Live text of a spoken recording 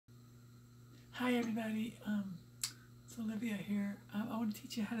Hi everybody, it's Olivia here. I want to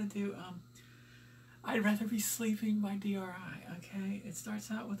teach you how to do I'd Rather Be Sleeping by DRI, okay? It starts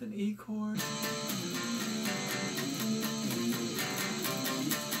out with an E chord.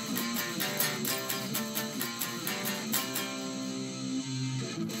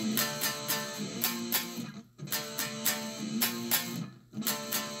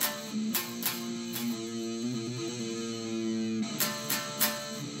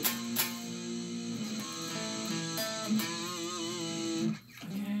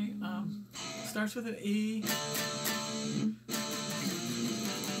 Starts with an E.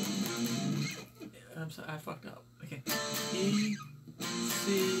 I'm sorry, I fucked up. Okay. E,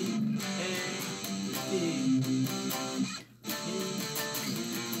 C, A, D. E.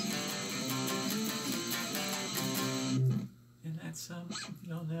 And that's, if you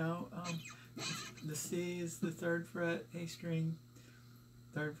don't know, the C is the 3rd fret, A string,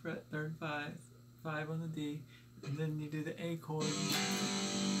 3rd fret, 3rd 5 on the D, and then you do the A chord,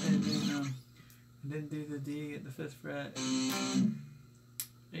 and then do the D at the 5th fret,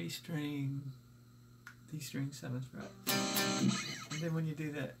 A string, D string, 7th fret. And then when you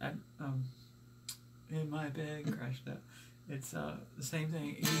do that, in my bed, crashed up, it's the same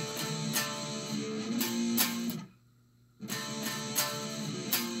thing. E.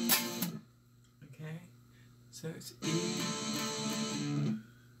 Okay, so it's E.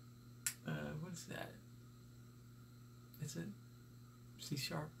 What is that? It's a C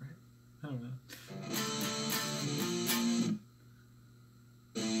sharp, right? I don't know.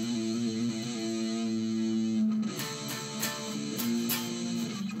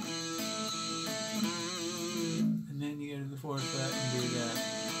 And then you go to the 4th fret and do that.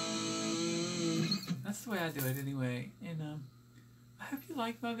 That's the way I do it anyway. And I hope you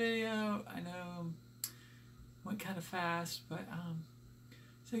like my video. I know went kind of fast, but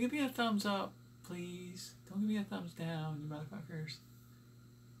so give me a thumbs up, please. Don't give me a thumbs down, you motherfuckers.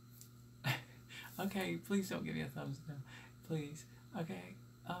 Okay, please don't give me a thumbs down. Please. Okay.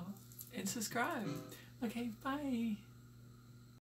 And subscribe. Okay, bye.